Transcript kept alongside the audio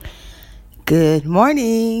Good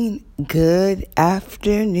morning, good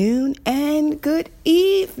afternoon, and good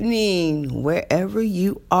evening, wherever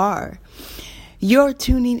you are. You're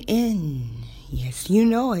tuning in. Yes, you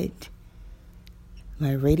know it.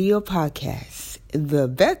 My radio podcast, The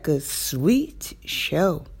Becca Sweet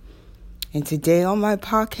Show. And today on my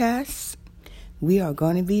podcast, we are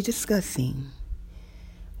going to be discussing,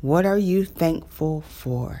 what are you thankful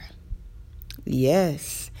for?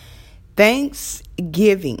 Yes,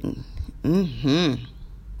 Thanksgiving.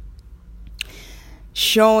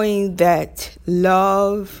 Showing that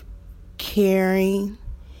love, caring,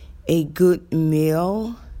 a good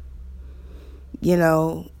meal,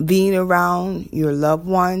 being around your loved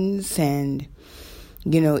ones and,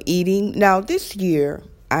 eating. Now, this year,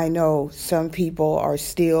 I know some people are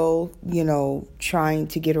still, trying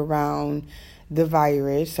to get around the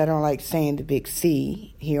virus. I don't like saying the big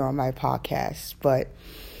C here on my podcast, but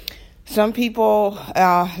some people,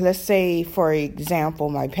 let's say, for example,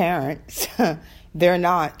 my parents, they're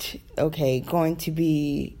not, going to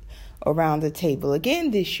be around the table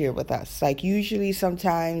again this year with us. Like usually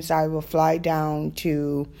sometimes I will fly down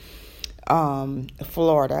to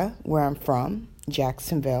Florida, where I'm from,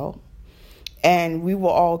 Jacksonville, and we will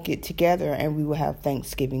all get together and we will have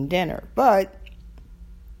Thanksgiving dinner. But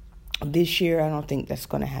this year, I don't think that's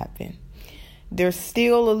going to happen. There's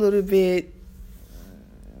still a little bit,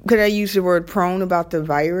 could I use the word prone about the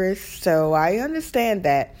virus? So I understand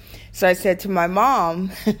that. So I said to my mom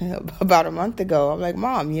about a month ago, I'm like,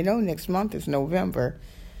 Mom, next month is November.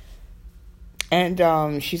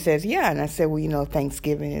 And she says, yeah. And I said, well,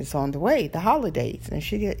 Thanksgiving is on the way, the holidays. And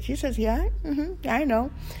she says, yeah, I know.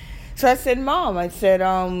 So I said, Mom,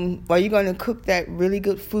 are you going to cook that really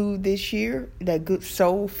good food this year? That good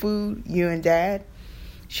soul food, you and Dad?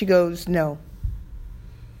 She goes, no.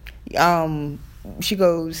 She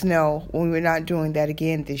goes, no, we're not doing that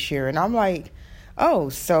again this year. And I'm like, oh,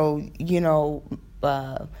 so,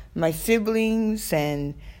 my siblings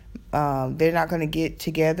and they're not going to get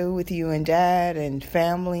together with you and Dad and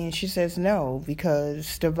family? And she says, no,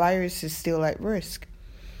 because the virus is still at risk.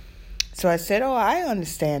 So I said, oh, I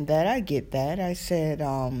understand that. I get that. I said,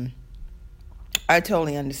 I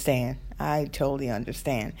totally understand.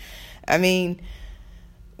 I mean,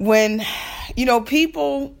 when,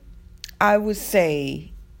 people, I would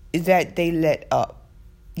say, is that they let up.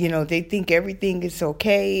 They think everything is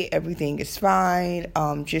okay, everything is fine,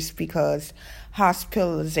 just because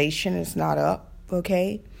hospitalization is not up,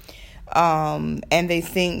 okay? And they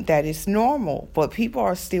think that it's normal, but people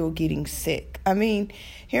are still getting sick. I mean,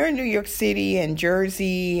 here in New York City and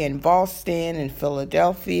Jersey and Boston and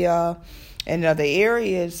Philadelphia and other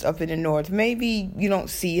areas up in the north, maybe you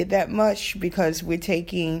don't see it that much because we're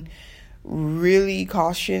taking really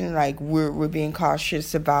caution, like we're being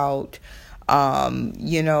cautious about,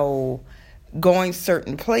 going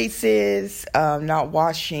certain places, not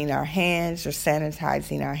washing our hands or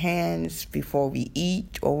sanitizing our hands before we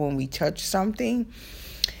eat or when we touch something.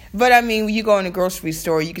 But I mean, when you go in the grocery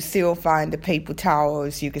store, you can still find the paper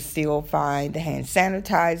towels, you can still find the hand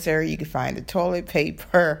sanitizer, you can find the toilet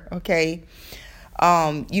paper, okay?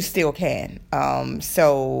 You still can.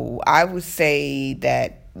 So I would say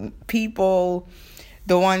that people,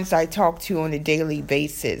 the ones I talk to on a daily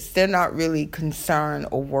basis, they're not really concerned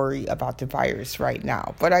or worried about the virus right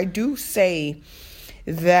now. But I do say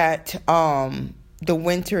that the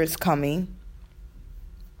winter is coming.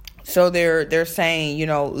 So they're saying,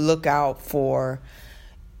 look out for,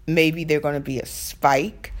 maybe there's going to be a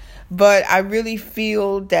spike. But I really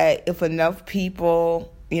feel that if enough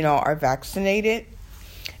people, are vaccinated,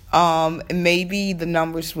 maybe the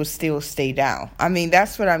numbers will still stay down. I mean,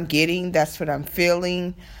 that's what I'm getting. That's what I'm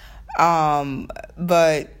feeling.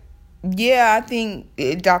 But yeah, I think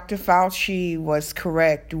Dr. Fauci was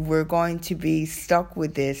correct. We're going to be stuck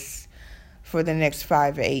with this for the next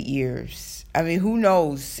 5 or 8 years. I mean, who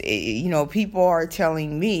knows? People are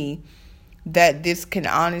telling me that this can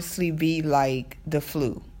honestly be like the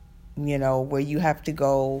flu, where you have to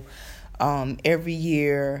go every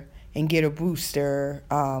year and get a booster.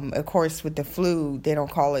 Of course, with the flu, they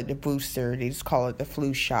don't call it the booster. They just call it the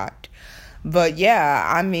flu shot. But yeah,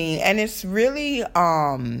 I mean, and it's really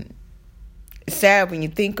sad when you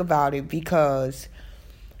think about it, because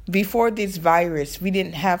before this virus, we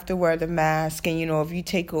didn't have to wear the mask. And, if you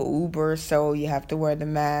take a Uber, so you have to wear the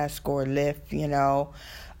mask, or Lyft,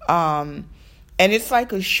 and it's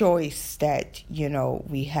like a choice that,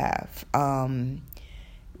 we have.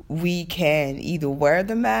 We can either wear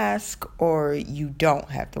the mask or you don't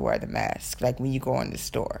have to wear the mask, like when you go in the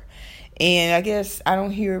store. And I guess I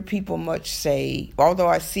don't hear people much say, although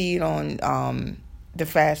I see it on the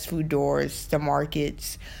fast food doors, the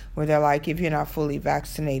markets, where they're like, if you're not fully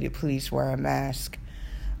vaccinated, please wear a mask.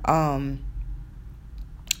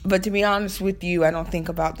 But to be honest with you, I don't think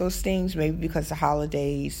about those things, maybe because the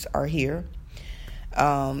holidays are here.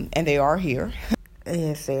 And they are here.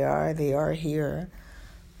 Yes, they are. They are here.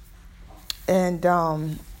 And,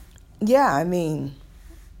 yeah, I mean,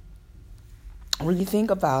 when you think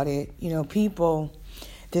about it, people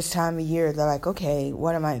this time of year, they're like, okay,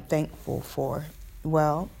 what am I thankful for?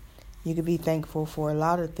 Well, you could be thankful for a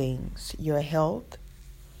lot of things. Your health,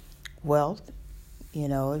 wealth,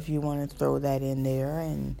 if you want to throw that in there.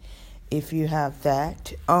 And if you have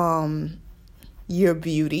that, your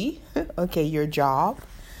beauty, okay, your job.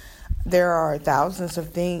 There are thousands of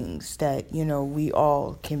things that, we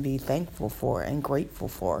all can be thankful for and grateful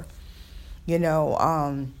for.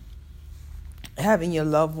 Having your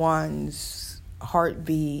loved ones'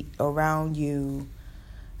 heartbeat around you,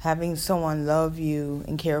 having someone love you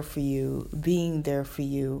and care for you, being there for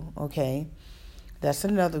you, okay? That's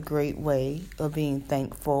another great way of being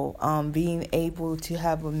thankful. Being able to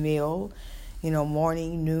have a meal,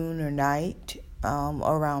 morning, noon, or night,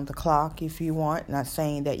 around the clock if you want. Not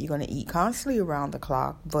saying that you're going to eat constantly around the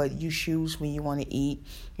clock, but you choose when you want to eat.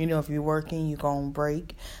 If you're working, you go on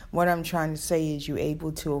break. What I'm trying to say is you're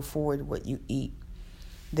able to afford what you eat.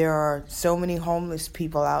 There are so many homeless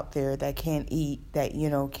people out there that can't eat, that,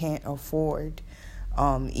 can't afford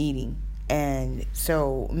eating. And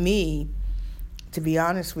so me, to be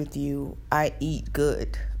honest with you, I eat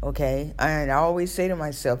good, okay? And I always say to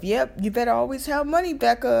myself, yep, you better always have money,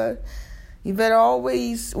 Becca. You better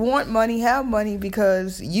always want money, have money,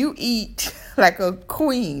 because you eat like a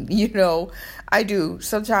queen, I do.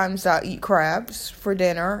 Sometimes I'll eat crabs for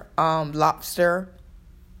dinner, lobster.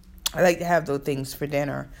 I like to have those things for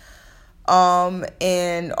dinner.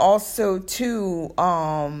 And also, too,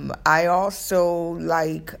 I also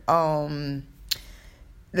like,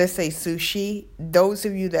 let's say sushi. Those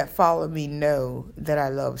of you that follow me know that I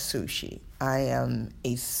love sushi. I am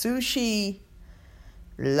a sushi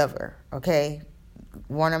lover, okay?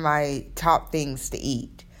 One of my top things to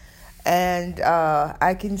eat. And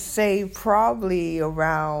I can say probably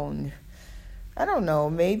around, I don't know,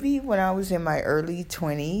 maybe when I was in my early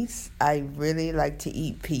 20s, I really liked to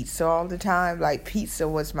eat pizza all the time. Like, pizza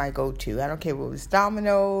was my go-to. I don't care if it was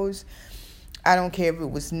Domino's. I don't care if it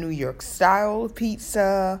was New York style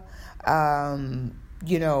pizza, Papa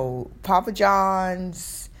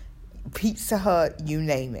John's, Pizza Hut, you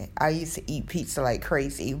name it. I used to eat pizza like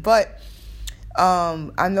crazy. But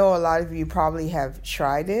I know a lot of you probably have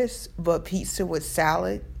tried this, but pizza with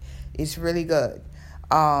salad is really good.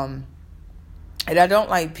 And I don't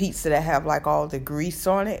like pizza that have like all the grease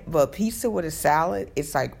on it, but pizza with a salad,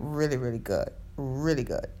 it's like really, really good. Really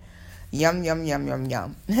good. Yum, yum, yum, yum,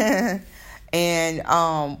 yum. And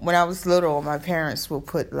when I was little, my parents would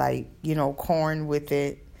put corn with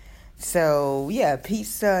it. So yeah,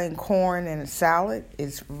 pizza and corn and a salad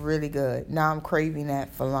is really good. Now I'm craving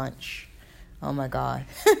that for lunch. Oh my God.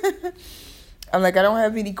 I'm like, I don't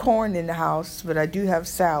have any corn in the house, but I do have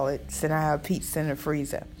salads and I have pizza in the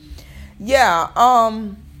freezer. Yeah,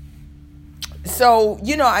 so,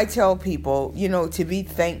 I tell people, to be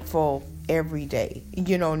thankful every day,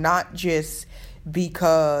 not just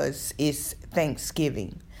because it's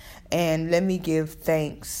Thanksgiving. And let me give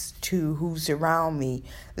thanks to who's around me.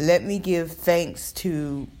 Let me give thanks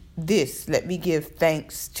to this. Let me give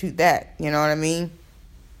thanks to that. You know what I mean?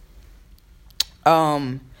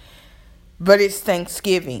 But it's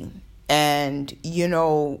Thanksgiving. And,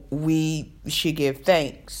 we should give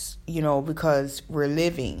thanks, because we're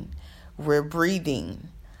living, we're breathing.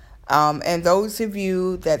 And those of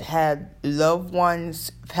you that had loved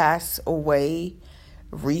ones pass away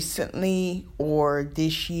recently or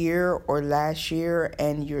this year or last year,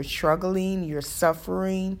 and you're struggling, you're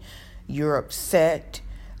suffering, you're upset,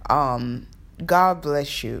 God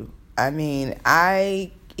bless you. I mean,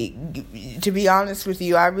 to be honest with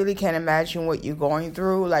you, I really can't imagine what you're going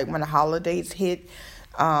through. Like when the holidays hit,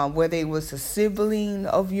 whether it was a sibling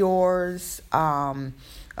of yours,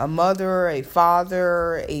 a mother, a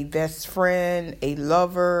father, a best friend, a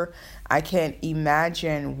lover, I can't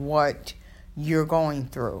imagine what you're going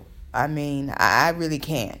through. I mean, I really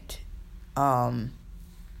can't. And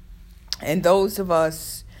those of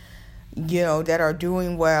us, that are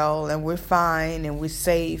doing well and we're fine and we're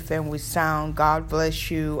safe and we're sound, God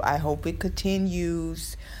bless you. I hope it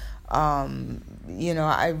continues. I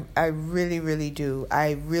really, really do.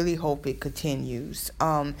 I really hope it continues.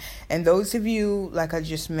 And those of you, like I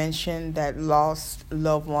just mentioned, that lost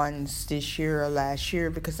loved ones this year or last year,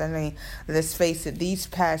 because I mean, let's face it, these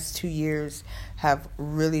past 2 years have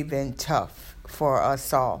really been tough for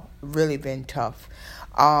us all. Really been tough.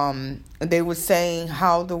 They were saying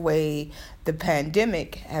how the way the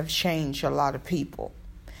pandemic have changed a lot of people.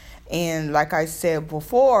 And like I said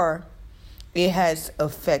before, it has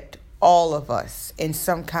affected all of us in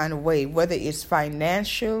some kind of way, whether it's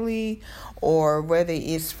financially or whether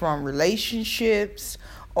it's from relationships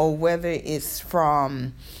or whether it's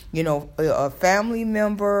from, a family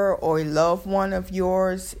member or a loved one of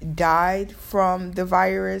yours died from the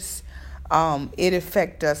virus. It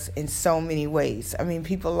affects us in so many ways. I mean,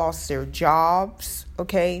 people lost their jobs,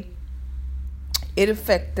 okay? It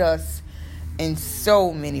affects us in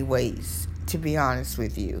so many ways, to be honest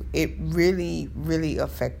with you. It really, really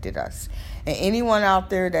affected us. And anyone out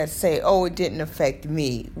there that say, oh, it didn't affect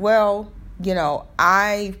me. Well,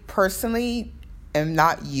 I personally am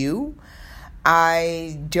not you.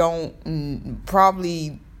 I don't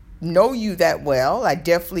probably know you that well. I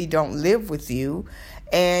definitely don't live with you.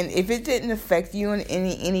 And if it didn't affect you in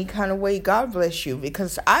any kind of way, God bless you.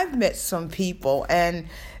 Because I've met some people and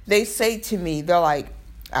they say to me, they're like,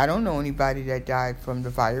 I don't know anybody that died from the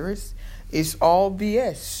virus. It's all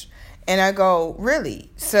BS. And I go, really?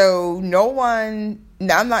 So no one,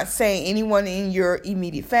 now I'm not saying anyone in your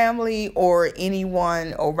immediate family or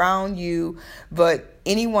anyone around you, but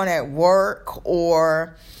anyone at work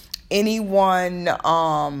or anyone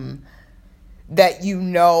that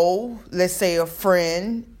let's say a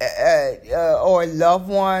friend or a loved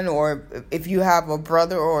one, or if you have a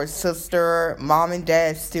brother or a sister, mom and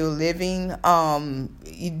dad still living,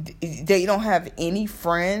 they don't have any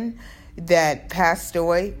friend that passed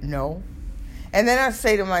away? No. And then I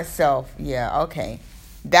say to myself, yeah, okay.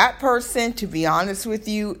 That person, to be honest with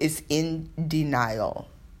you, is in denial.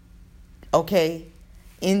 Okay?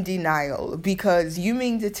 In denial. Because you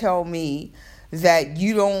mean to tell me that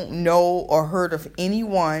you don't know or heard of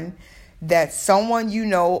anyone that someone you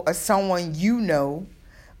know or someone you know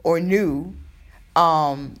or knew,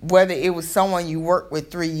 whether it was someone you worked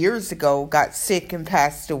with 3 years ago, got sick and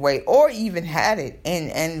passed away, or even had it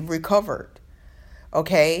and recovered,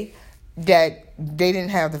 okay, that they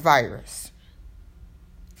didn't have the virus.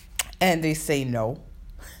 And they say no.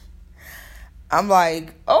 I'm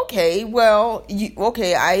like, okay, well,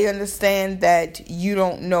 I understand that you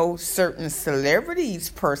don't know certain celebrities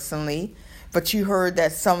personally, but you heard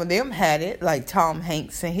that some of them had it, like Tom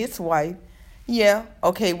Hanks and his wife. Yeah,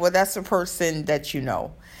 okay, well, that's a person that you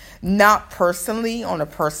know. Not personally, on a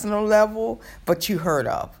personal level, but you heard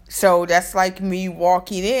of. So that's like me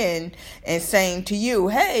walking in and saying to you,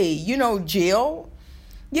 hey, Jill?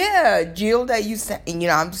 Yeah, Jill that used to,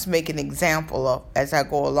 I'm just making an example of as I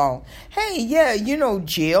go along. Hey, yeah,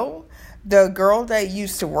 Jill, the girl that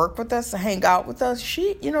used to work with us, to hang out with us,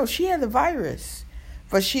 she had the virus,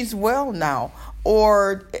 but she's well now.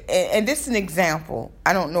 Or, and this is an example.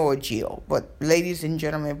 I don't know a Jill, but ladies and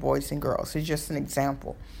gentlemen, boys and girls, it's just an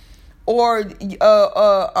example. Or, and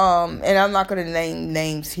I'm not going to name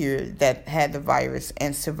names here that had the virus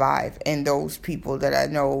and survived, and those people that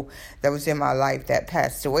I know that was in my life that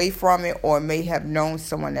passed away from it, or may have known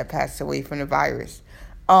someone that passed away from the virus,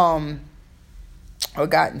 or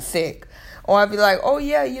gotten sick. Or I'd be like, oh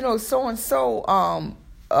yeah, so-and-so,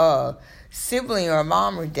 sibling or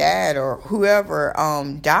mom or dad or whoever,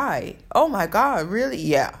 died. Oh my God, really?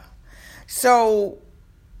 Yeah. So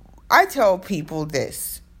I tell people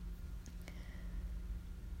this.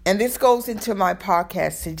 And this goes into my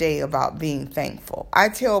podcast today about being thankful. I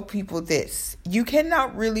tell people this. You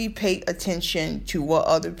cannot really pay attention to what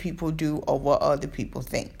other people do or what other people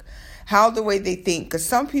think. How the way they think. Because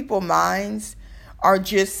some people's minds are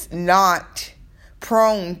just not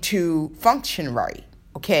prone to function right.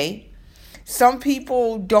 Okay? Some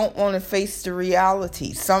people don't want to face the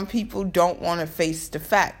reality. Some people don't want to face the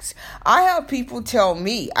facts. I have people tell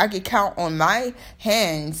me, I could count on my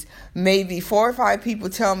hands, maybe 4 or 5 people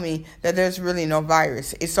tell me that there's really no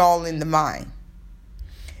virus. It's all in the mind.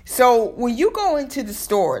 So when you go into the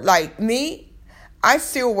store, like me, I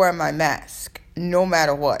still wear my mask no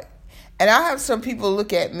matter what. And I have some people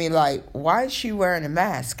look at me like, why is she wearing a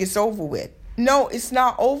mask? It's over with. No, it's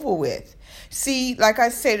not over with. See, like I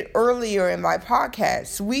said earlier in my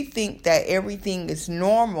podcast, we think that everything is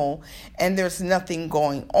normal and there's nothing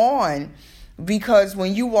going on, because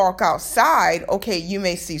when you walk outside, okay, you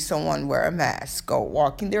may see someone wear a mask, go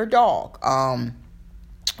walking their dog,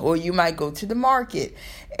 or you might go to the market,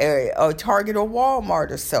 or Target or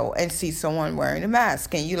Walmart or so, and see someone wearing a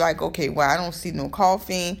mask, and you're like, okay, well, I don't see no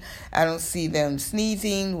coughing, I don't see them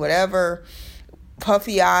sneezing, whatever,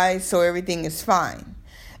 puffy eyes, so everything is fine.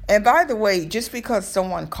 And by the way, just because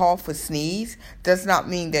someone cough or sneeze does not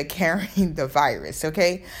mean they're carrying the virus,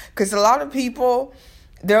 okay? Because a lot of people,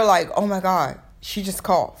 they're like, oh my God, she just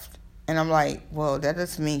coughed. And I'm like, well, that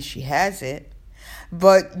doesn't mean she has it.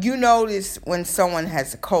 But you notice when someone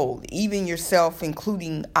has a cold, even yourself,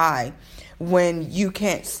 including I, when you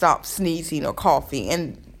can't stop sneezing or coughing.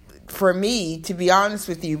 And for me, to be honest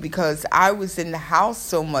with you, because I was in the house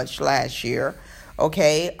so much last year,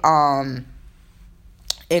 okay,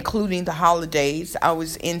 including the holidays, I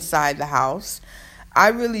was inside the house. I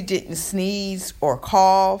really didn't sneeze or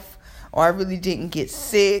cough, or I really didn't get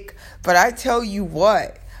sick. But I tell you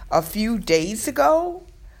what, a few days ago,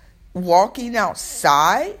 walking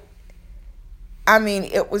outside, I mean,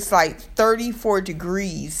 it was like 34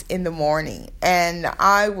 degrees in the morning. And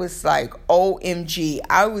I was like, OMG,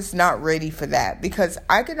 I was not ready for that. Because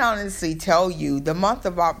I can honestly tell you, the month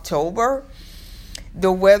of October,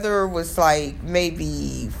 the weather was like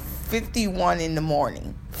maybe 51 in the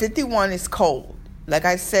morning. 51 is cold. Like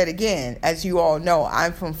I said again, as you all know,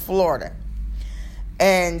 I'm from Florida.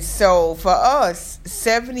 And so for us,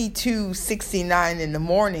 72, 69 in the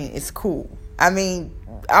morning is cool. I mean,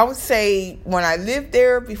 I would say when I lived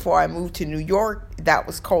there before I moved to New York, that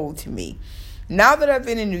was cold to me. Now that I've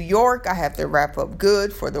been in New York, I have to wrap up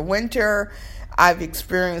good for the winter. I've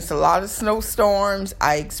experienced a lot of snowstorms.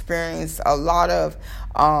 I experienced a lot of,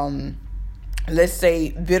 let's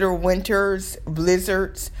say, bitter winters,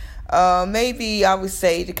 blizzards. Maybe I would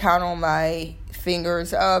say, to count on my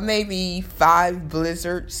fingers, maybe 5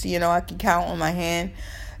 blizzards, I can count on my hand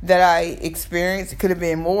that I experienced. It could have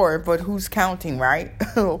been more, but who's counting, right?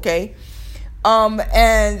 Okay.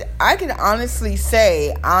 And I can honestly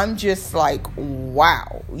say I'm just like,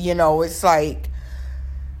 wow. It's like,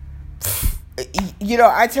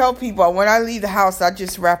 I tell people when I leave the house, I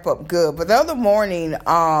just wrap up good. But the other morning,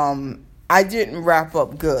 I didn't wrap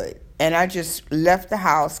up good. And I just left the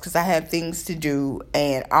house because I had things to do,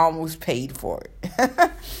 and I almost paid for it.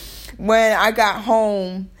 When I got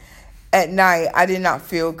home at night, I did not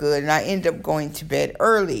feel good, and I ended up going to bed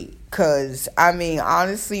early because, I mean,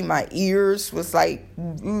 honestly, my ears was like,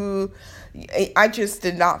 I just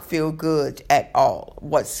did not feel good at all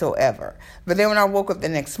whatsoever. But then when I woke up the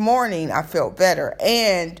next morning, I felt better.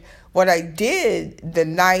 And what I did the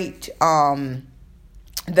night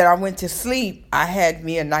that I went to sleep, I had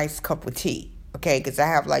me a nice cup of tea, okay, because I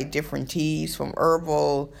have like different teas from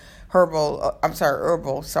herbal, to,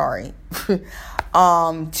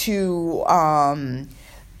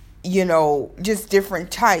 just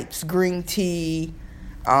different types, green tea,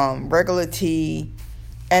 regular tea,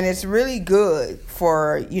 and it's really good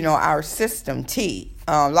for, our system, tea.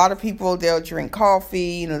 A lot of people, they'll drink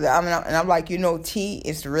coffee, and I'm like, tea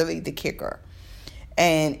is really the kicker.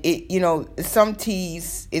 And it, some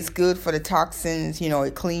teas, it's good for the toxins,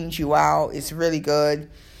 it cleans you out. It's really good.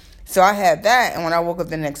 So I had that. And when I woke up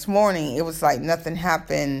the next morning, it was like nothing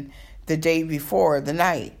happened the day before, the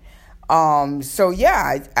night. So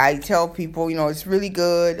yeah, I tell people, it's really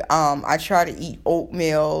good. I try to eat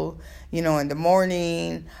oatmeal, in the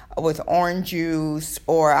morning with orange juice,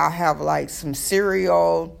 or I'll have like some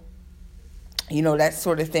cereal, that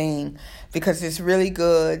sort of thing, because it's really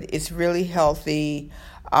good. It's really healthy.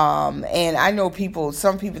 And I know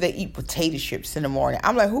some people, they eat potato chips in the morning.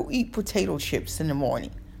 I'm like, who eat potato chips in the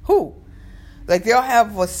morning? Who? Like, they'll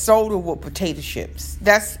have a soda with potato chips.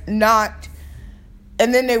 That's not,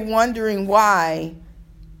 and then they're wondering why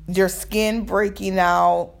their skin breaking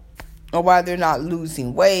out, or why they're not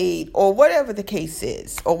losing weight, or whatever the case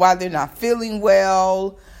is, or why they're not feeling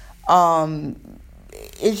well.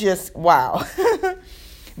 It's just, wow.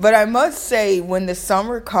 But I must say, when the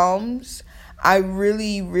summer comes, I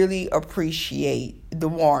really, really appreciate the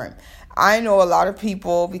warmth. I know a lot of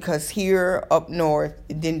people, because here up north,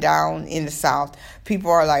 then down in the south,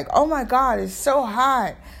 people are like, oh my God, it's so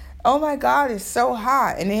hot. Oh my God, it's so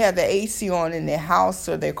hot. And they have the AC on in their house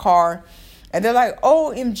or their car. And they're like,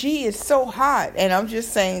 OMG, it's so hot. And I'm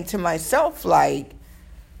just saying to myself, like,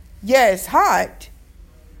 yeah, it's hot.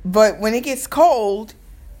 But when it gets cold,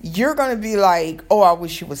 you're going to be like, oh, I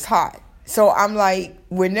wish it was hot. So I'm like,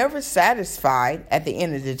 we're never satisfied at the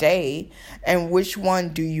end of the day. And which one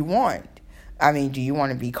do you want? I mean, do you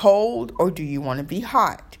want to be cold or do you want to be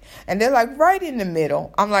hot? And they're like, right in the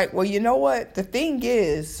middle. I'm like, well, you know what? The thing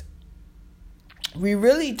is, we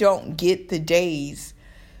really don't get the days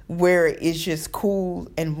where it's just cool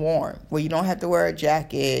and warm, where you don't have to wear a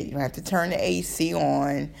jacket, you don't have to turn the AC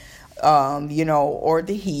on, or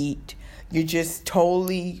the heat. You're just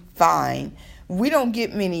totally fine. We don't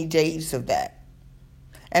get many days of that.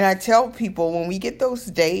 And I tell people, when we get those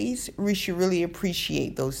days, we should really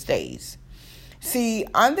appreciate those days. See,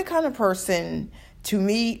 I'm the kind of person, to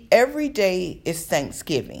me, every day is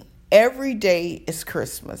Thanksgiving. Every day is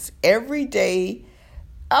Christmas. Every day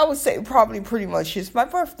I would say probably pretty much it's my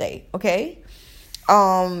birthday, okay?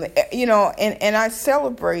 And I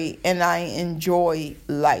celebrate and I enjoy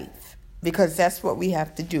life because that's what we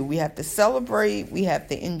have to do. We have to celebrate, we have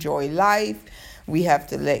to enjoy life, we have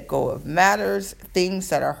to let go of matters, things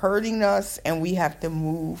that are hurting us, and we have to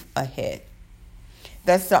move ahead.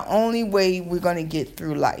 That's the only way we're going to get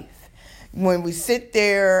through life. When we sit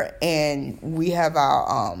there and we have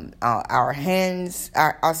our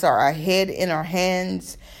head in our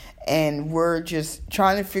hands, and we're just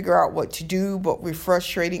trying to figure out what to do, but we're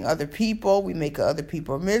frustrating other people. We make other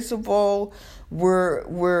people miserable.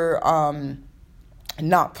 We're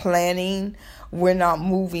not planning. We're not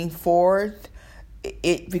moving forth.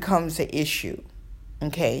 It becomes an issue.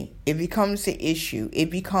 Okay? It becomes an issue.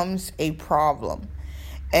 It becomes a problem.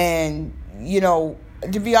 And,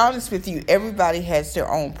 to be honest with you, everybody has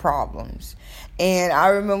their own problems. And I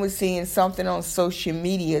remember seeing something on social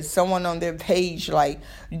media, someone on their page, like,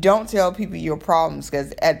 don't tell people your problems,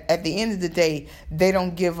 because at the end of the day, they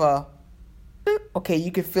don't give a, okay,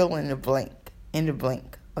 you can fill in the blank,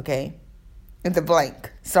 okay? In the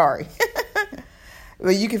blank, sorry.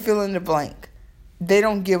 But you can fill in the blank. They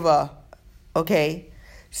don't give a, okay?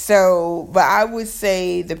 So, but I would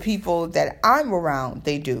say the people that I'm around,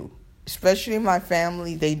 they do. Especially my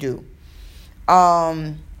family, they do.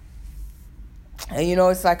 And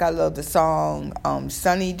it's like I love the song,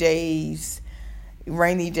 sunny days,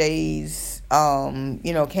 rainy days, can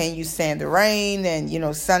you stand the rain?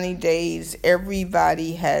 And, sunny days,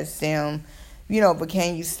 everybody has them, but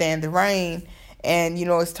can you stand the rain? And,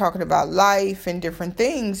 it's talking about life and different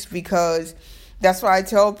things, because that's why I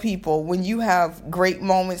tell people, when you have great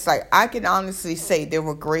moments, like I can honestly say they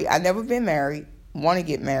were great. I've never been married, want to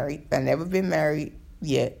get married. I've never been married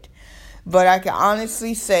yet. But I can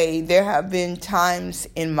honestly say there have been times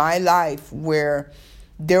in my life where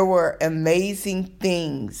there were amazing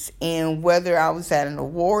things. And whether I was at an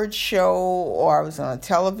award show or I was on a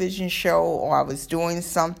television show or I was doing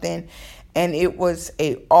something, and it was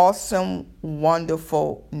an awesome,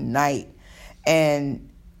 wonderful night. And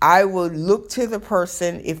I would look to the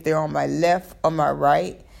person, if they're on my left or my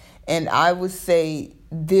right, and I would say,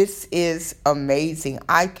 this is amazing.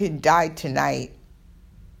 I can die tonight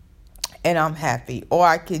and I'm happy. Or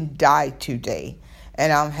I can die today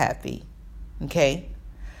and I'm happy. Okay?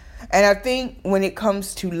 And I think when it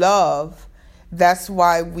comes to love, that's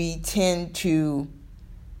why we tend to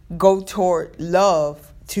go toward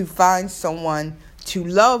love, to find someone to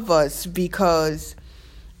love us, because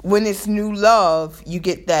when it's new love, you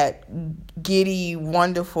get that giddy,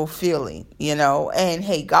 wonderful feeling, And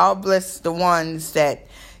hey, God bless the ones that,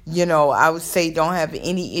 I would say don't have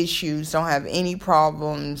any issues, don't have any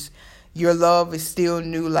problems. Your love is still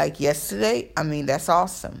new like yesterday. I mean, that's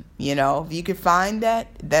awesome. If you can find that,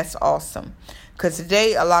 that's awesome. Because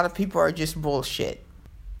today, a lot of people are just bullshit.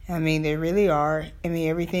 I mean, they really are. I mean,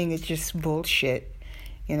 everything is just bullshit.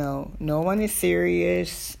 No one is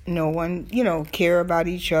serious. No one, care about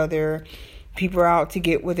each other. People are out to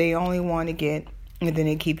get what they only want to get, and then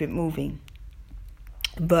they keep it moving.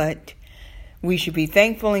 But we should be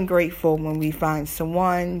thankful and grateful when we find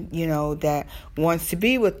someone, that wants to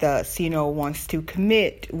be with us, wants to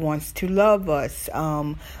commit, wants to love us,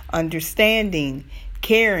 understanding,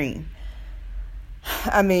 caring.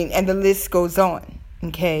 I mean, and the list goes on,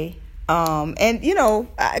 okay? And,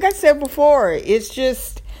 like I said before, it's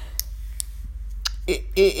just,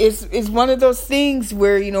 it's one of those things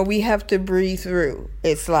where, we have to breathe through.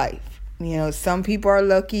 It's life. Some people are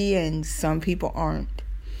lucky and some people aren't.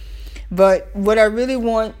 But what I really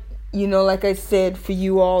want, like I said, for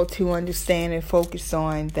you all to understand and focus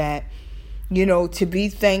on that, to be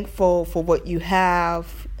thankful for what you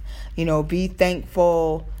have, be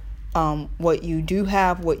thankful what you do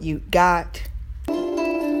have, what you got.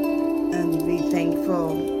 And be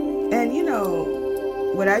thankful. And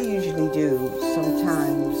what I usually do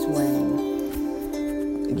sometimes when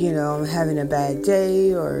I'm having a bad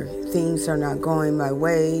day or things are not going my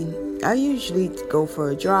way, I usually go for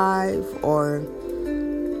a drive, or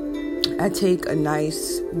I take a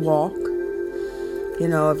nice walk,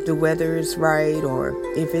 if the weather is right, or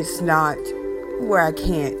if it's not where I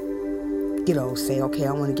can't, say, okay,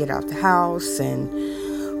 I want to get out the house and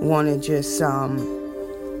want to just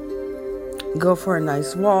go for a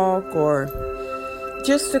nice walk, or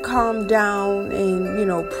just to calm down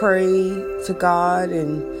and, pray to God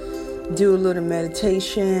and do a little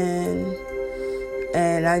meditation.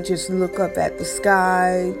 And I just look up at the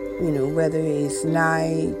sky, whether it's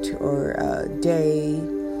night or day.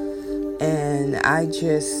 And I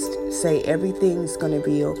just say everything's going to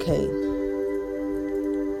be okay.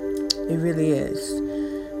 It really is.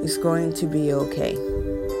 It's going to be okay.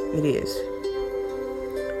 It is.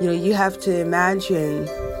 You have to imagine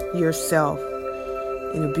yourself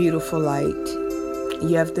in a beautiful light.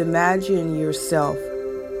 You have to imagine yourself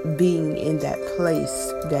being in that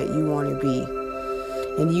place that you want to be.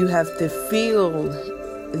 And you have to feel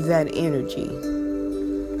that energy.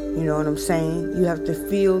 You know what I'm saying? You have to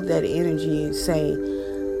feel that energy and say,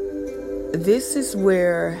 this is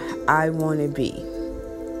where I want to be.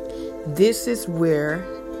 This is where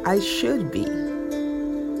I should be.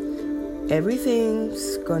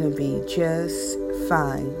 Everything's going to be just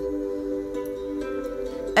fine.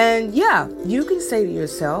 And yeah, you can say to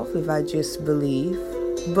yourself, if I just believe,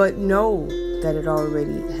 but know that it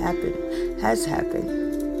already has happened.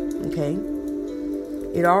 Okay?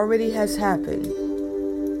 It already has happened.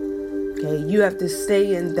 Okay? You have to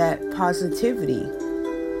stay in that positivity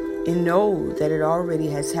and know that it already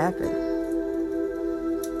has happened.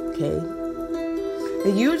 Okay?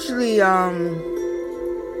 And usually,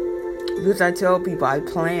 because I tell people I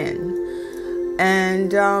plan.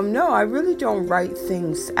 And no, I really don't write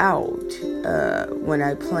things out when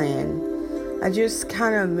I plan. I just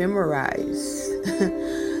kind of memorize.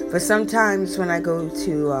 But sometimes when I go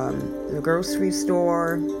to the grocery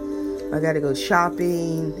store, I got to go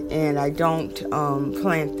shopping, and I don't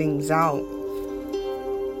plan things out.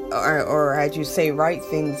 Or as you say, write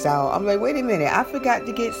things out. I'm like, wait a minute, I forgot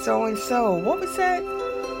to get so-and-so. What was that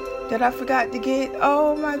I forgot to get?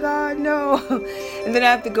 Oh my God, no. And then I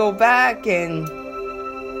have to go back and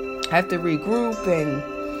I have to regroup and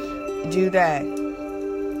do that.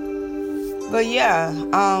 But yeah,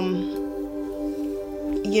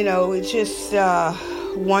 it's just a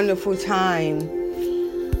wonderful time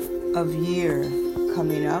of year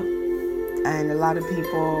coming up. And a lot of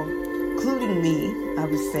people, including me, I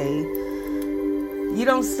would say, you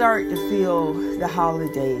don't start to feel the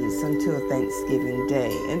holidays until Thanksgiving Day.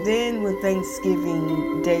 And then when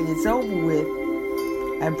Thanksgiving Day is over with,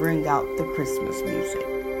 I bring out the Christmas music.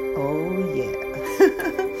 Oh yeah.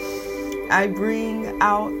 I bring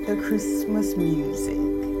out the Christmas music.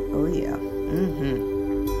 Oh yeah.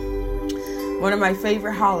 One of my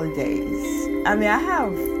favorite holidays. I mean, I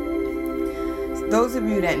have, those of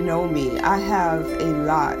you that know me, I have a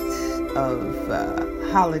lot of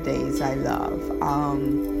holidays I love.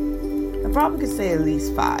 I probably could say at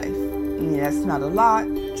least 5. I mean, that's not a lot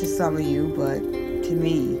to some of you, but to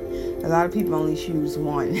me, a lot of people only choose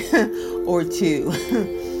 1 or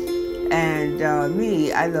 2. And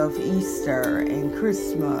me, I love Easter and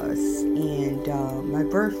Christmas and my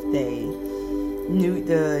birthday,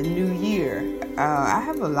 the New Year. I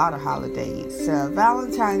have a lot of holidays.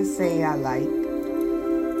 Valentine's Day I like.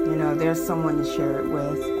 There's someone to share it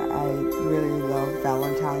with. I really love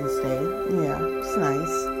Valentine's Day. Yeah, it's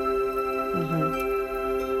nice.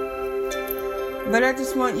 But I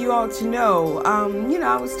just want you all to know,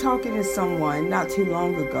 I was talking to someone not too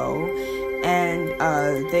long ago, and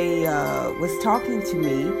they was talking to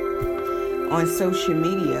me on social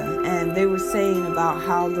media, and they were saying about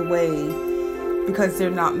how the way, because they're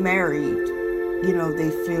not married,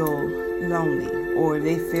 they feel lonely, or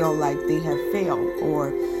they feel like they have failed,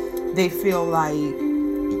 or they feel like,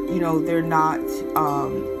 they're not,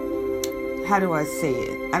 how do I say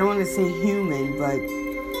it? I don't want to say human, but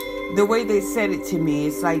the way they said it to me,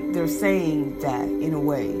 it's like they're saying that in a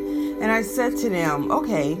way. And I said to them,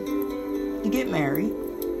 okay, you get married.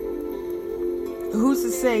 Who's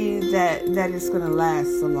to say that it's going to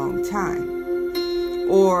last a long time?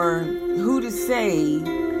 Or who to say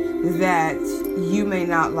that you may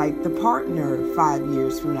not like the partner 5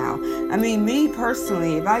 years from now? I mean, me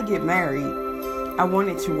personally, if I get married, I want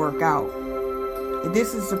it to work out.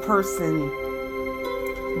 This is the person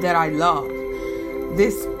that I love.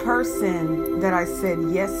 This person that I said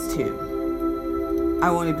yes to,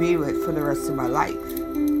 I want to be with for the rest of my life.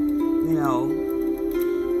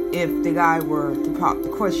 If the guy were to pop the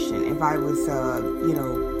question, if I was,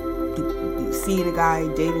 seeing a guy,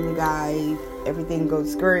 dating a guy, everything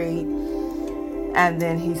goes great, and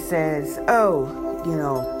then he says,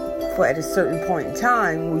 for at a certain point in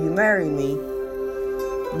time, will you marry me?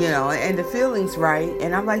 And the feeling's right,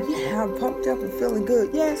 and I'm like, yeah, I'm pumped up and feeling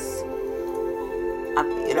good, yes.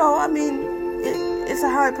 It's a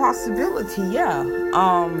high possibility, yeah.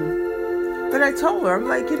 But I told her, I'm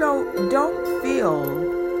like, don't feel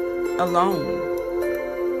alone.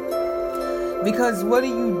 Because what are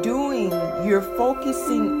you doing? You're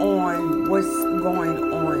focusing on what's going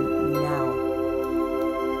on now.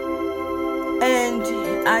 And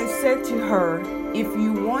I said to her, if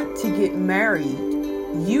you want to get married,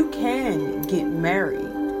 you can get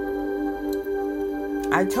married.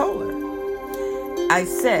 I told her. I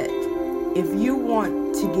said, if you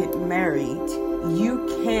want to get married, you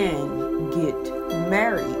can get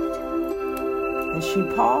married. And she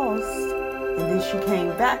paused, and then she came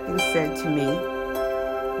back and said to me,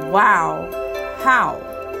 wow, how?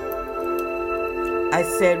 I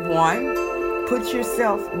said, 1, put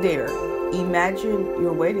yourself there. Imagine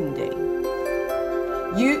your wedding day.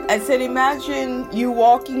 I said, imagine you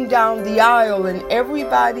walking down the aisle and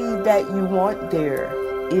everybody that you want there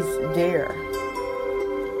is there.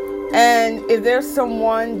 And if there's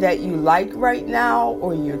someone that you like right now,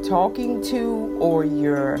 or you're talking to, or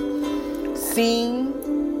you're seeing,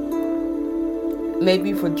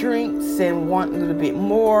 maybe for drinks and want a little bit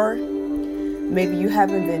more, maybe you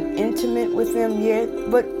haven't been intimate with them yet,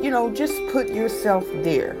 but, just put yourself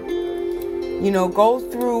there. Go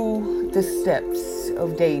through the steps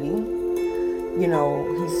of dating.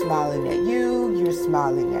 He's smiling at you, you're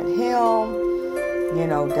smiling at him,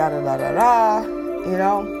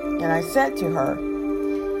 And I said to her,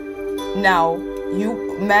 now,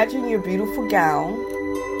 you imagine your beautiful gown,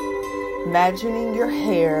 imagining your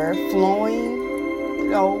hair flowing,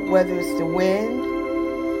 whether it's the wind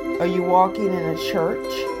or you walking in a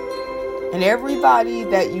church, and everybody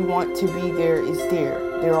that you want to be there is there.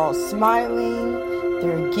 They're all smiling,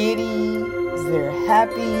 they're giddy, they're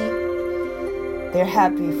happy. They're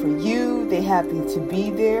happy for you, they're happy to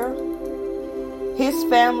be there. His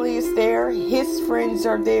family is there, his friends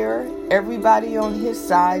are there, everybody on his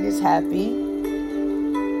side is happy.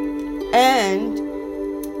 And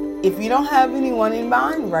if you don't have anyone in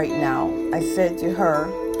mind right now, I said to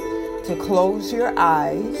her to close your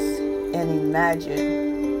eyes and imagine.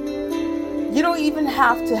 You don't even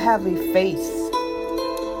have to have a face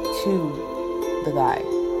to the guy.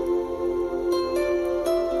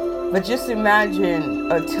 But just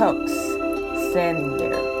imagine a tux standing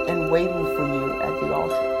there and waiting for you at the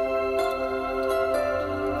altar.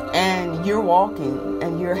 And you're walking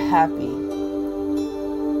and you're happy.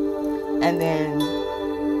 And then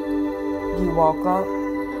you walk up.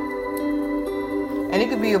 And it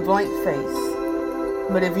could be a blank face.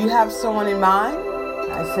 But if you have someone in mind,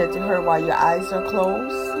 I said to her, while your eyes are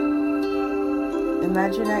closed,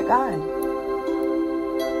 imagine that guy.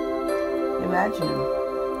 Imagine him.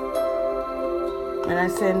 And I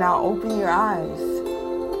said, now open your eyes.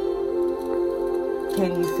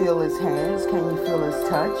 Can you feel his hands? Can you feel his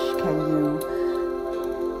touch? Can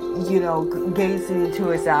you, gaze into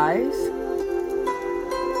his eyes?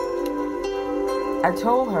 I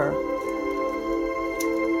told her,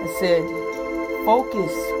 I said,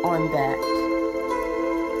 focus on that.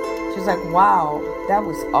 She's like, wow, that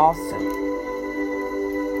was awesome.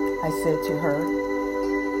 I said to her,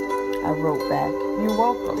 I wrote back, you're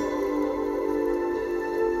welcome.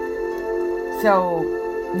 So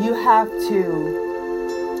you have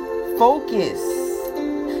to focus.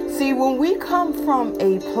 See, when we come from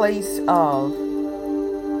a place of,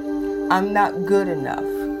 I'm not good enough,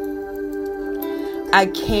 I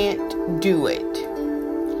can't do it,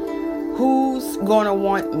 who's gonna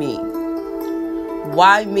want me?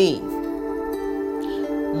 Why me?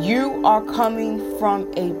 You are coming from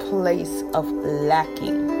a place of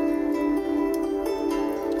lacking.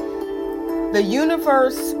 The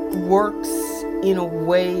universe works in a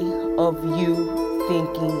way of you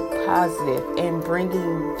thinking positive and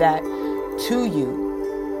bringing that to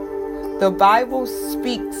you. The Bible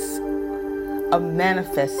speaks of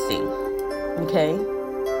manifesting. Okay?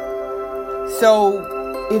 So,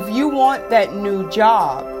 if you want that new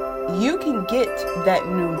job, you can get that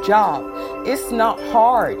new job. It's not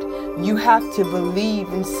hard. You have to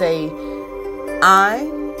believe and say, I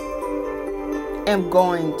am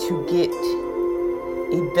going to get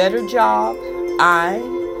a better job. I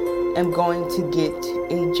am going to get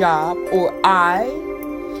a job, or I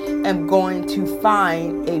am going to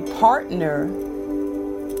find a partner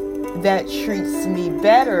that treats me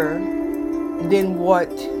better than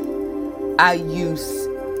what I used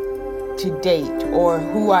to date or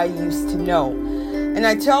who I used to know. And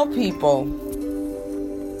I tell people,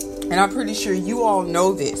 and I'm pretty sure you all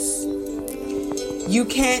know this, you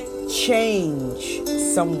can't change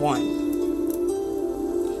someone.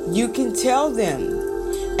 You can tell them,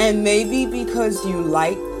 and maybe because you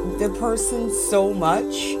like the person so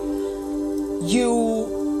much,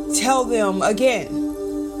 you tell them again.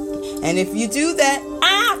 And if you do that,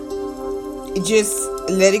 just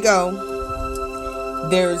let it go.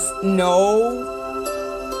 There's no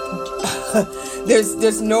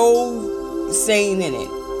there's no saying in it,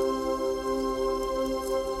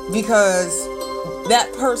 because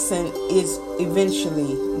that person is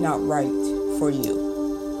eventually not right for you.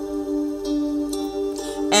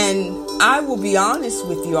 And I will be honest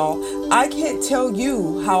with y'all, I can't tell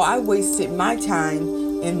you how I wasted my time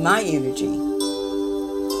and my energy.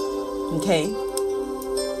 Okay?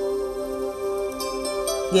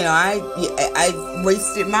 You know, I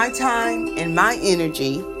wasted my time and my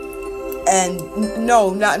energy, and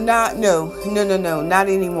not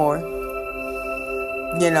anymore.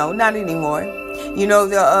 You know, not anymore. You know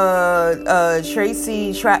the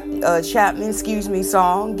Tracy Chapman,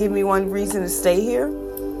 song, "Give Me One Reason to Stay Here."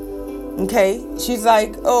 Okay, she's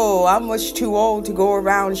like, "Oh, I'm much too old to go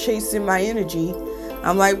around chasing my energy."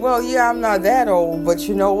 I'm like, well, yeah, I'm not that old, but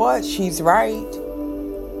you know what? She's right.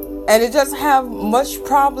 And it doesn't have much,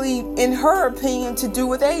 probably, in her opinion, to do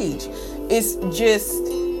with age. It's just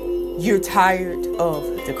you're tired of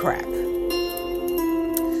the crap.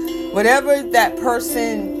 Whatever that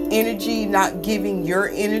person energy not giving your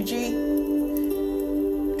energy.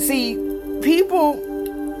 See, people,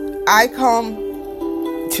 I come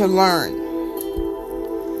to learn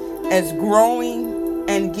as growing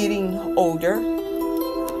and getting older.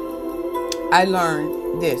 I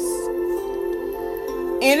learned this.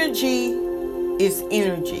 Energy is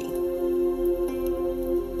energy.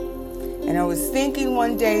 And I was thinking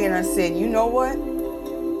one day and I said, you know what?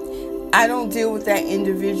 I don't deal with that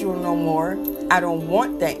individual no more. I don't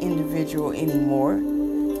want that individual anymore.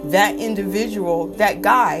 That individual, that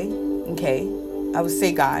guy, okay, I would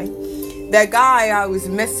say guy, that guy I was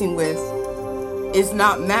messing with is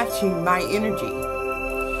not matching my energy.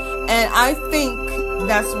 And I think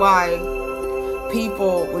that's why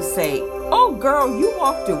people would say, oh girl, you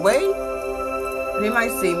walked away. They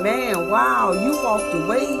might say, man, wow, you walked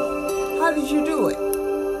away. How did you do it?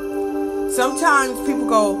 Sometimes people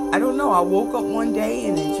go, I don't know. I woke up one day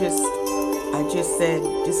and I just said,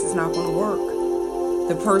 this is not going to work.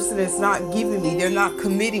 The person is not giving me, they're not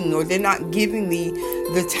committing, or they're not giving me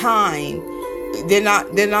the time.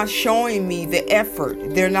 They're not showing me the effort.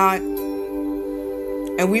 They're not.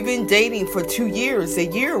 And we've been dating for 2 years, a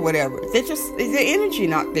year, whatever. The energy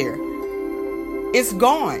not there. It's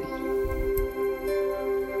gone.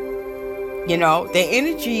 You know, the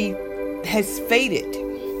energy has faded.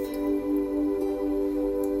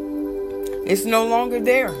 It's no longer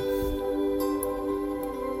there.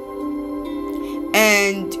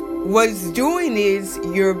 And what it's doing is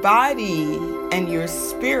your body and your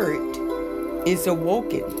spirit is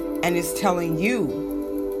awoken and it's telling you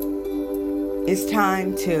it's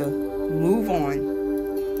time to move on.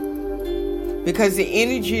 Because the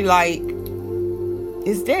energy light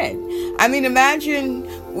is dead. I mean, imagine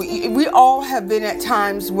we all have been at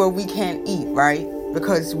times where we can't eat, right?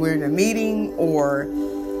 Because we're in a meeting or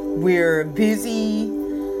we're busy.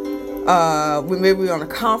 Maybe we're on a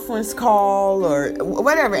conference call or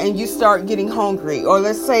whatever, and you start getting hungry. Or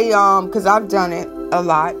let's say, because I've done it a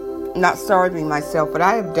lot, not starving myself, but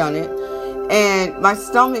I have done it, and my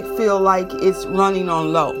stomach feel like it's running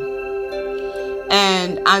on low,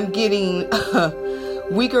 and I'm getting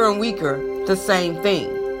weaker and weaker. The same thing.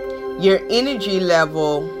 Your energy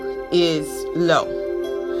level is low.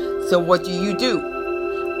 So what do?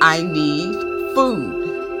 I need food.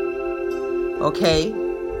 Okay?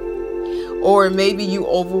 Or maybe you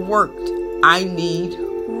overworked. I need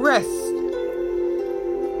rest.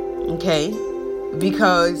 Okay?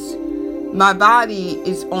 Because my body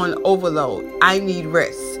is on overload. I need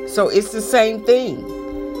rest. So it's the same thing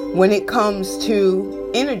when it comes to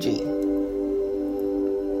energy.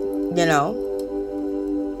 You know?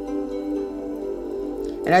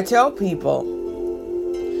 And I tell people,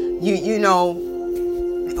 you know,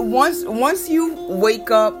 once you wake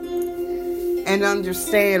up and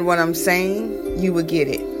understand what I'm saying, you will get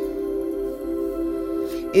it.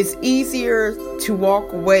 It's easier to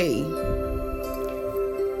walk away.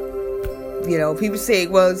 You know, people say,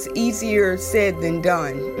 well, it's easier said than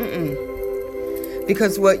done.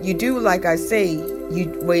 Because what you do, like I say, you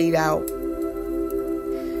weigh it out.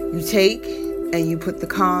 You take and you put the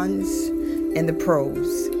cons and the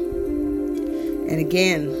pros. And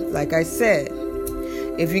again, like I said,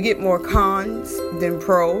 if you get more cons than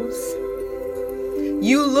pros,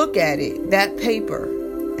 you look at it, that paper,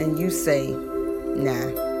 and you say,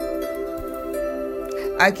 nah.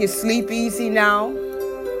 I can sleep easy now.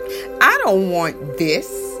 I don't want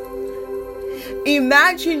this.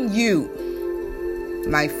 Imagine you,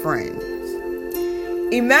 my friends.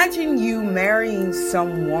 Imagine you marrying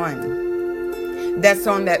someone that's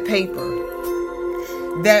on that paper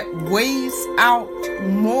that weighs out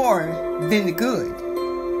more than the good,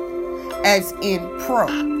 as in pro.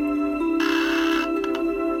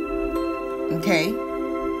 Okay?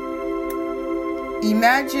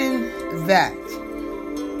 Imagine that.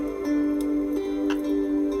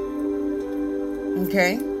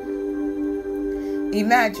 Okay?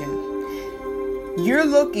 Imagine you're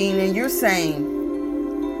looking and you're saying,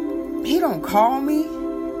 he don't call me.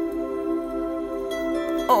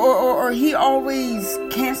 or he always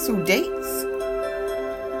canceled dates,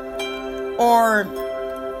 or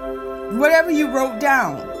whatever you wrote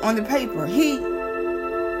down on the paper. He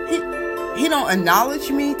don't acknowledge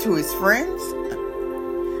me to his friends.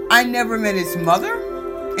 I never met his mother,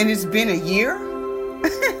 and it's been a year.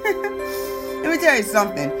 Let me tell you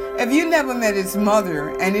something. If you never met his mother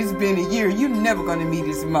and it's been a year, you're never going to meet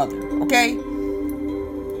his mother, okay?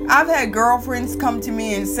 I've had girlfriends come to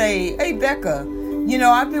me and say, hey, Becca,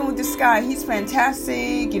 I've been with this guy. He's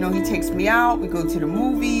fantastic. He takes me out. We go to the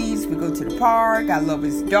movies. We go to the park. I love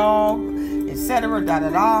his dog, etc.,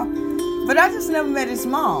 da-da-da. But I just never met his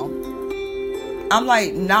mom. I'm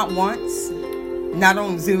like, not once. Not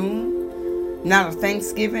on Zoom. Not on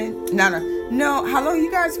Thanksgiving. No, how long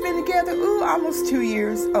you guys been together? Ooh, almost 2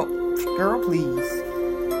 years. Oh, girl, please.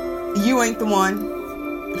 You ain't the one.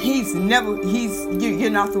 You're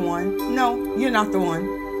not the one. No, you're not the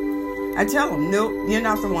one. I tell him, no, you're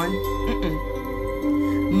not the one.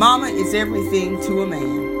 Mama is everything to a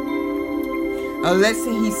man. Unless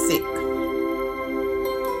he's sick.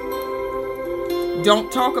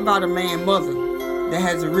 Don't talk about a man mother that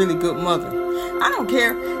has a really good mother. I don't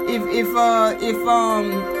care if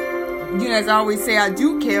as I always say, I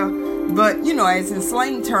do care, but as in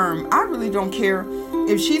slang term, I really don't care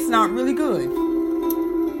if she's not really good.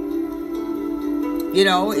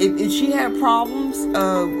 If she had problems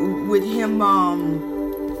with him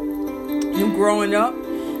growing up,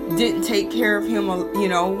 didn't take care of him,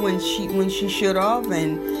 when she should have,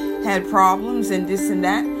 and had problems and this and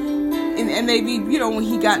that, and maybe when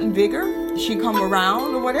he gotten bigger, she come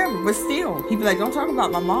around or whatever, but still, he'd be like, don't talk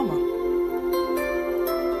about my mama.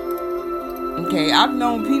 Okay, I've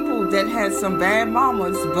known people that had some bad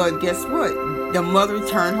mamas, but guess what? The mother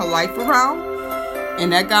turned her life around,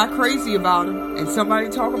 and that got crazy about her. And somebody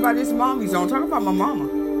talk about his mommies, don't talk about my mama.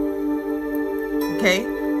 Okay?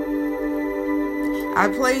 I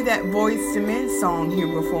played that Boyz II Men song here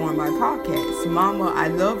before on my podcast. Mama, I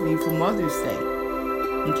Love You for Mother's Day.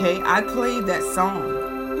 Okay? I played that song.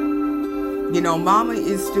 Mama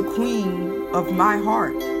is the queen of my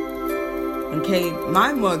heart. Okay?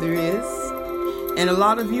 My mother is. And a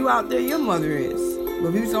lot of you out there, your mother is.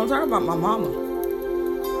 But people don't talk about my mama.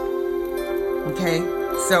 Okay?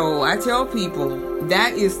 So I tell people,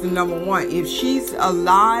 that is the number one. If she's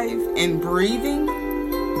alive and breathing,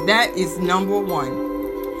 that is number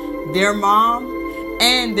one. Their mom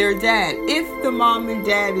and their dad. If the mom and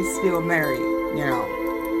dad is still married,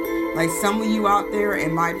 Like some of you out there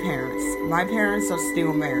and my parents. My parents are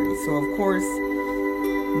still married. So of course,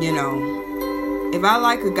 if I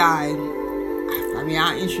like a guy,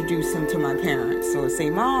 I introduce him to my parents. So I say,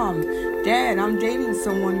 Mom, Dad, I'm dating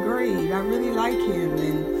someone great. I really like him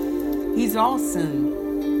and he's awesome.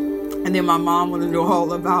 And then my mom want to know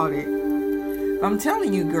all about it. I'm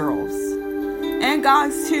telling you, girls and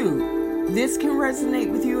guys too, this can resonate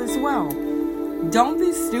with you as well. Don't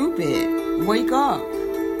be stupid. Wake up.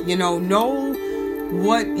 Know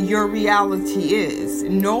what your reality is.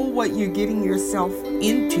 Know what you're getting yourself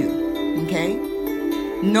into. Okay?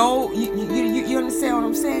 No, you understand what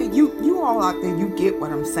I'm saying? You all out there, you get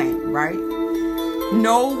what I'm saying, right?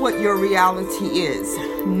 Know what your reality is.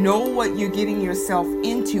 Know what you're getting yourself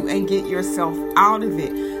into and get yourself out of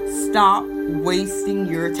it. Stop wasting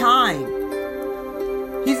your time.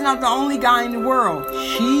 He's not the only guy in the world.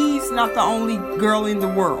 She's not the only girl in the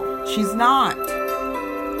world. She's not.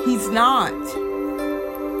 He's not.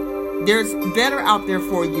 There's better out there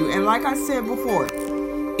for you. And like I said before,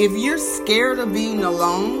 if you're scared of being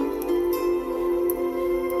alone,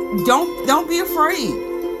 don't be afraid.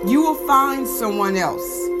 You will find someone else.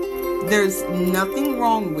 There's nothing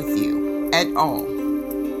wrong with you at all.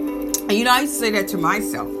 And I used to say that to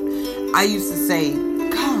myself. I used to say,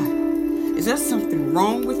 God, is there something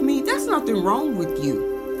wrong with me? There's nothing wrong with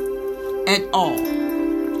you at all.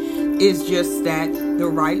 It's just that the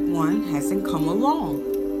right one hasn't come along.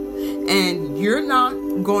 And you're not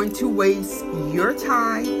going to waste your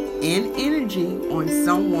time and energy on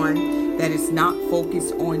someone that is not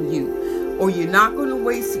focused on you. Or you're not going to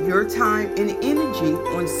waste your time and energy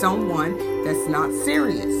on someone that's not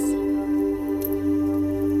serious.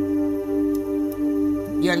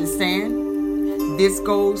 You understand? This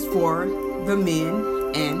goes for the men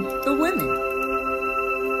and the women.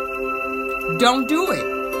 Don't do it.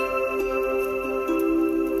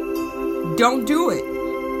 Don't do it.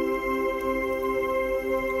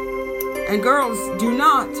 And girls, do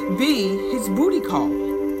not be his booty call.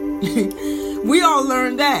 We all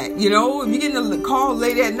learned that, if you're getting a call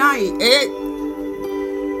late at night,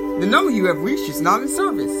 the number you have reached is not in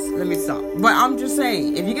service. Let me stop. But I'm just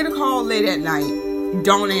saying, if you get a call late at night,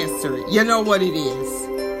 don't answer it. You know what it is.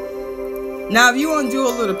 Now, if you want to do a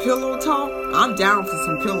little pillow talk, I'm down for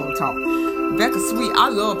some pillow talk. Becca Sweet, I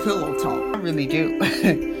love pillow talk. I really do.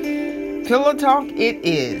 Pillow talk it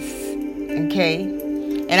is. Okay?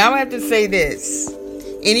 And I'm going to have to say this.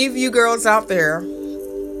 Any of you girls out there,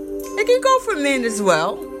 it can go for men as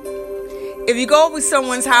well. If you go over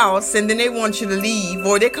someone's house and then they want you to leave,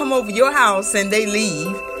 or they come over your house and they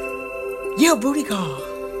leave, you're a booty call.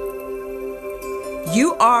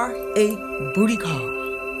 You are a booty call.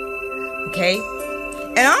 Okay?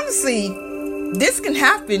 And honestly, this can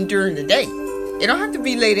happen during the day. It don't have to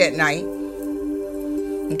be late at night.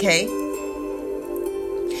 Okay?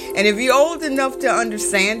 And if you're old enough to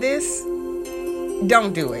understand this,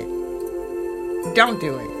 don't do it. Don't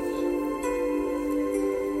do it.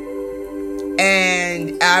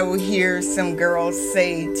 And I will hear some girls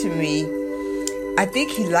say to me, I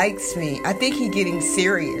think he likes me. I think he's getting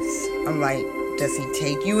serious. I'm like, does he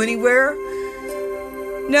take you anywhere?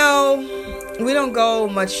 No, we don't go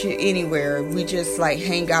much anywhere. We just like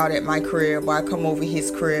hang out at my crib, or I come over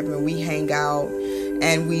his crib and we hang out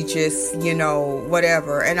and we just,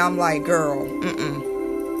 whatever. And I'm like, girl,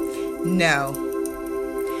 no.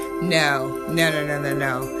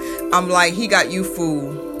 I'm like, he got you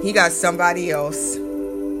fooled. He got somebody else.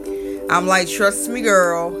 I'm like, trust me,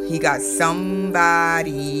 girl, he got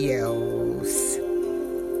somebody else.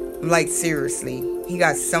 I'm like, seriously, he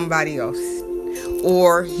got somebody else.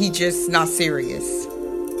 Or he just not serious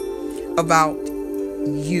about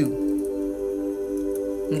you.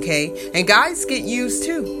 Okay? And guys get used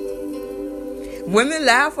too. Women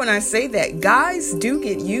laugh when I say that. Guys do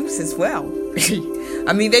get used as well.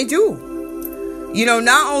 I mean, they do.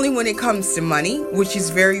 Not only when it comes to money, which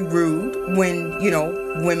is very rude when,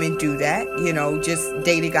 women do that, just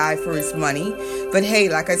date a guy for his money. But hey,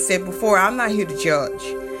 like I said before, I'm not here to judge.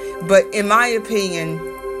 But in my opinion,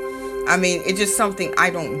 it's just something I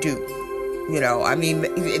don't do.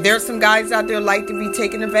 There's some guys out there like to be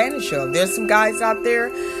taken advantage of. There's some guys out there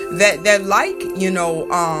that like,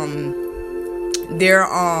 their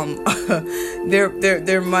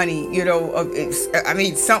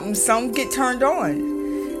money, some get turned on.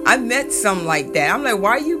 I met some like that. I'm like,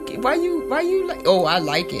 why you like, oh, I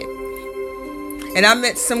like it. And I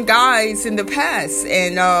met some guys in the past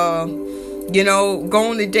and, go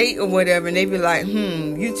on a date or whatever, and they be like,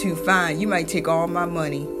 you too fine. You might take all my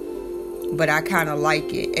money, but I kind of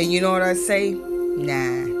like it. And you know what I say?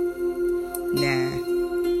 Nah.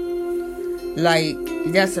 Like,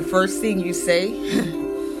 that's the first thing you say.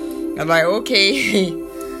 I'm like, okay,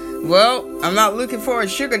 well, I'm not looking for a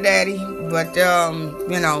sugar daddy, but,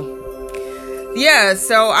 yeah,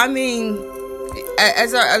 so,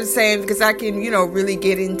 as I was saying, because I can, really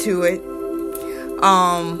get into it,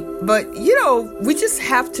 but, we just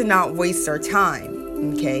have to not waste our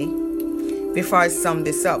time, okay, before I sum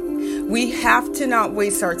this up. We have to not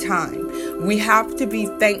waste our time. We have to be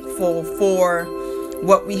thankful for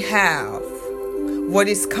what we have, what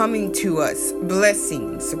is coming to us,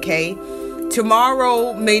 blessings, okay?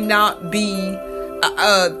 Tomorrow may not be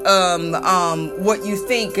what you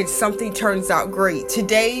think, if something turns out great.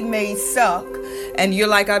 Today may suck, and you're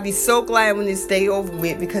like, I'll be so glad when this day over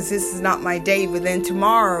with, because this is not my day. But then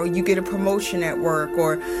tomorrow you get a promotion at work,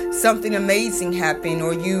 or something amazing happen,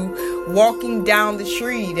 or you walking down the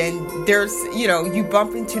street and there's, you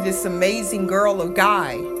bump into this amazing girl or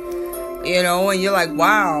guy, and you're like,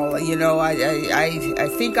 wow, I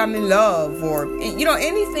think I'm in love, or,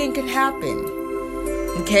 anything can happen.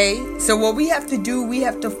 Okay, so what we have to do, we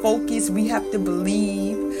have to focus, we have to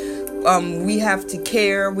believe, we have to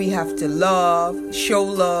care, we have to love,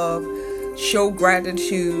 show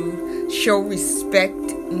gratitude, show respect,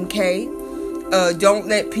 okay? Don't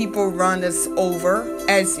let people run us over,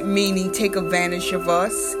 as meaning take advantage of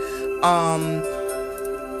us.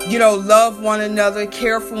 Love one another,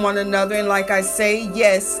 care for one another. And like I say,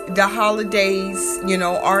 yes, the holidays,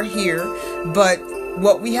 are here, but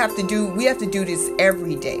what we have to do this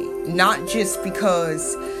every day, not just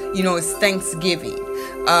because, it's Thanksgiving,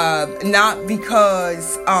 not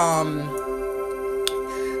because,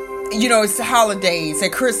 it's the holidays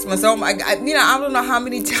at Christmas. Oh my God, I don't know how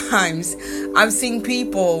many times I've seen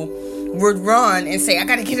people would run and say, I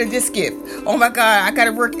gotta get her this gift. Oh my God, I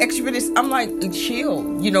gotta work extra for this. I'm like,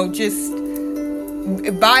 chill, just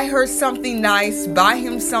buy her something nice, buy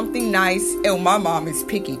him something nice. Oh, my mom is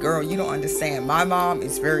picky, girl. You don't understand. My mom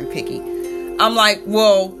is very picky. I'm like,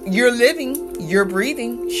 well, you're living, you're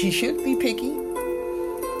breathing. She should be picky.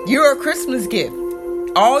 You're a Christmas gift.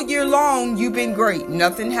 All year long, you've been great.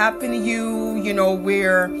 Nothing happened to you,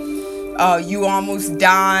 where you almost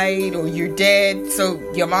died or you're dead. So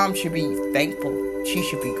your mom should be thankful. She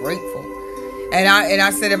should be grateful. And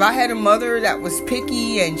I said, if I had a mother that was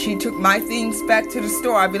picky and she took my things back to the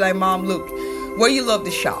store, I'd be like, Mom, look, where you love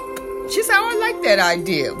to shop? She said, I like that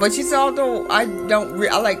idea. But she said, although I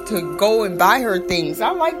like to go and buy her things,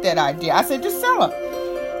 I like that idea. I said, just tell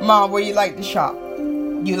her, Mom, where you like to shop?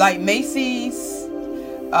 You like Macy's?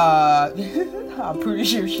 I'm pretty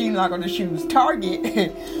sure she's not going to choose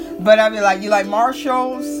Target. But I'd be like, you like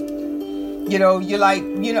Marshall's? You know, you like,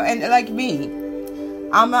 and like me.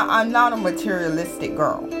 I'm not a materialistic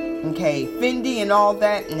girl, okay? Fendi and all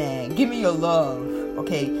that, nah. Give me your love,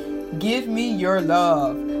 okay? Give me your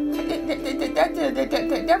love.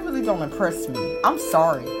 That really don't impress me. I'm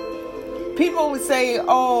sorry. People would say,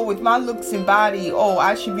 oh, with my looks and body, oh,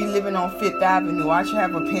 I should be living on Fifth Avenue. I should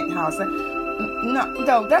have a penthouse.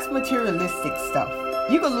 No, that's materialistic stuff.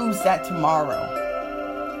 You could lose that tomorrow.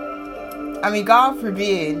 I mean, God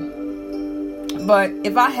forbid. But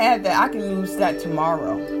if I had that, I could lose that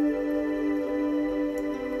tomorrow.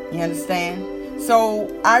 You understand? So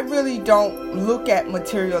I really don't look at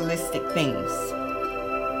materialistic things.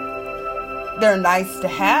 They're nice to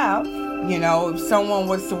have. You know, if someone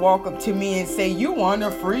was to walk up to me and say, you want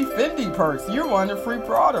a free Fendi purse, you want a free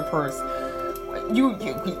Prada purse, you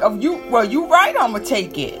right, I'm gonna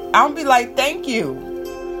take it. I'll be like, thank you.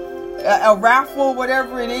 A raffle,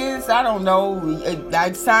 whatever it is, I don't know.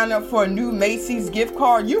 I'd sign up for a new Macy's gift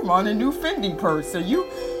card. You want a new Fendi purse, so you're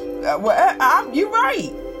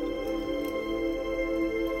right.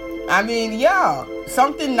 I mean, yeah,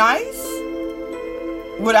 something nice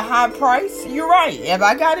with a high price. You're right. If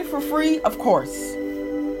I got it for free, of course.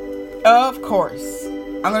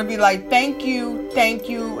 I'm gonna be like, thank you,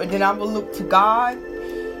 and then I'm gonna look to God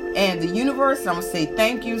and the universe. And I'm gonna say,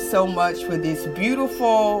 thank you so much for this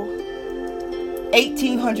beautiful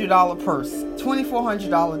 $1,800 purse,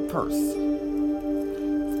 $2,400 purse.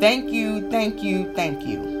 Thank you.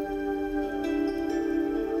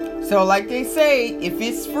 So like they say, if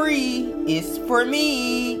it's free, it's for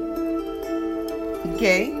me.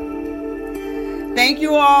 Okay. Thank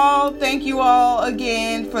you all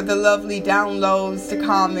again for the lovely downloads, the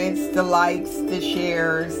comments, the likes, the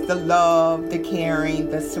shares, the love, the caring,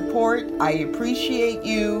 the support. I appreciate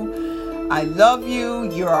you. I love you.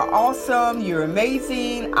 You are awesome. You're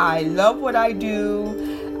amazing. I love what I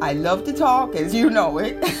do. I love to talk, as you know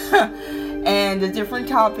it. And the different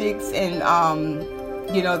topics and,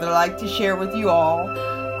 that I like to share with you all.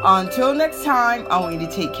 Until next time, I want you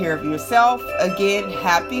to take care of yourself. Again,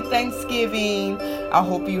 happy Thanksgiving. I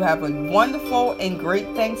hope you have a wonderful and great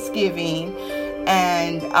Thanksgiving.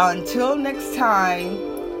 And until next time,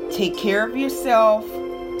 take care of yourself.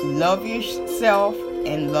 Love yourself.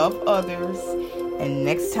 And love others. And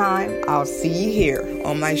next time, I'll see you here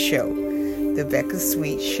on my show, The Becca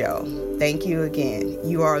Sweet Show. Thank you again.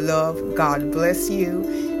 You are loved. God bless you.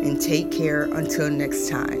 And take care until next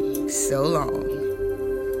time. So long.